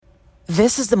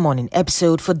This is the morning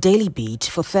episode for Daily Beat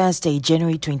for Thursday,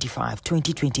 January 25,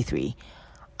 2023.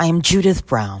 I am Judith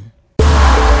Brown.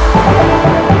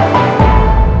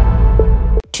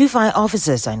 Two fire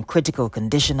officers are in critical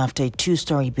condition after a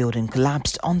two-story building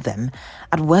collapsed on them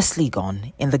at West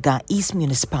Legon in the Ga East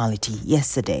municipality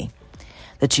yesterday.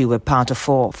 The two were part of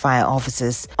four fire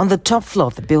officers on the top floor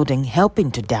of the building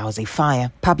helping to douse a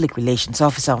fire. Public Relations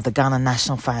Officer of the Ghana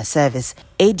National Fire Service,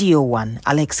 ADO1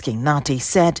 Alex King-Nate,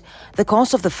 said the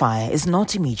cause of the fire is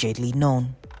not immediately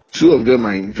known. Two of them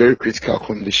are in very critical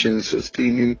conditions,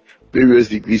 sustaining various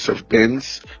degrees of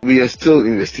burns. We are still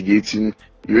investigating.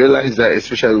 We realize that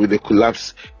especially with the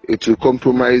collapse, it will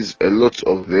compromise a lot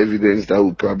of the evidence that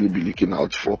we'll probably be looking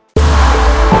out for.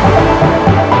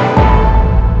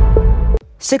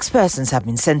 6 persons have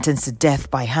been sentenced to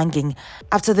death by hanging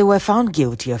after they were found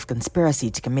guilty of conspiracy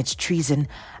to commit treason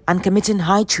and committing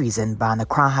high treason by an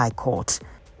Accra High Court.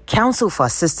 Counsel for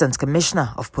Assistant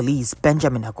Commissioner of Police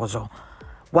Benjamin Akozo,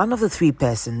 one of the 3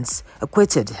 persons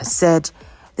acquitted, has said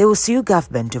they will sue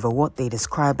government over what they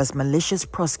describe as malicious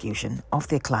prosecution of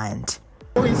their client.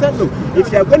 He said, look, if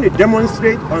you are going to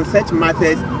demonstrate on such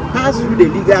matters, pass through the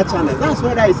legal channels. That's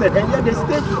what I said. And yet the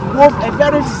state wove a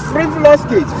very frivolous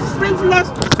case, frivolous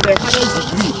to the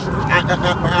highest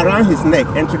degree around his neck.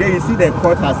 And today you see the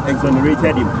court has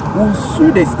exonerated him. We'll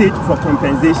sue the state for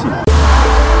compensation.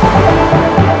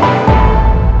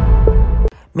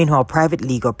 Meanwhile, private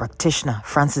legal practitioner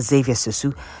Francis Xavier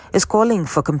Susu is calling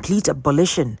for complete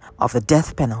abolition of the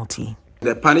death penalty.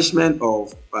 The punishment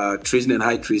of treason and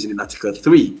high treason in Article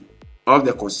 3 of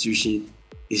the Constitution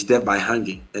is death by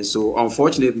hanging. And so,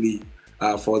 unfortunately,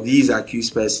 for these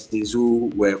accused persons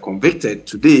who were convicted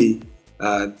today,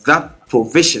 that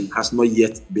provision has not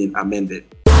yet been amended.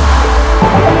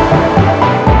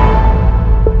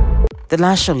 The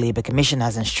National Labour Commission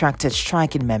has instructed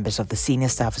striking members of the Senior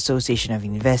Staff Association of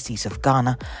Universities of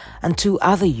Ghana and 2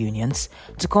 other unions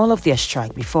to call off their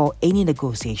strike before any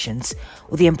negotiations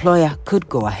with the employer could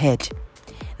go ahead.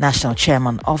 National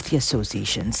Chairman of the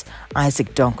associations,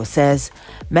 Isaac Donko, says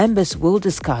members will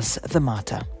discuss the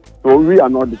matter. So we are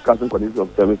not discussing conditions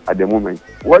of service at the moment.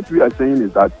 What we are saying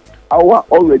is that our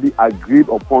already agreed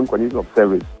upon conditions of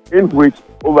service, in which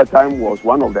overtime was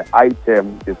one of the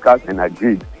items discussed and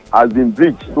agreed, has been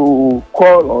breached. To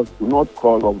call us to not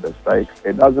call off the strike,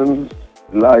 it doesn't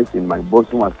lie in my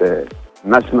bosom as a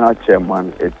national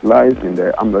chairman. It lies in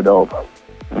the umbrella of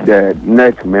the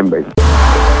NEC members.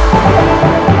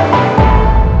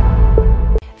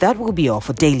 That will be all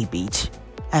for Daily Beat.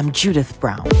 I'm Judith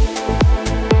Brown.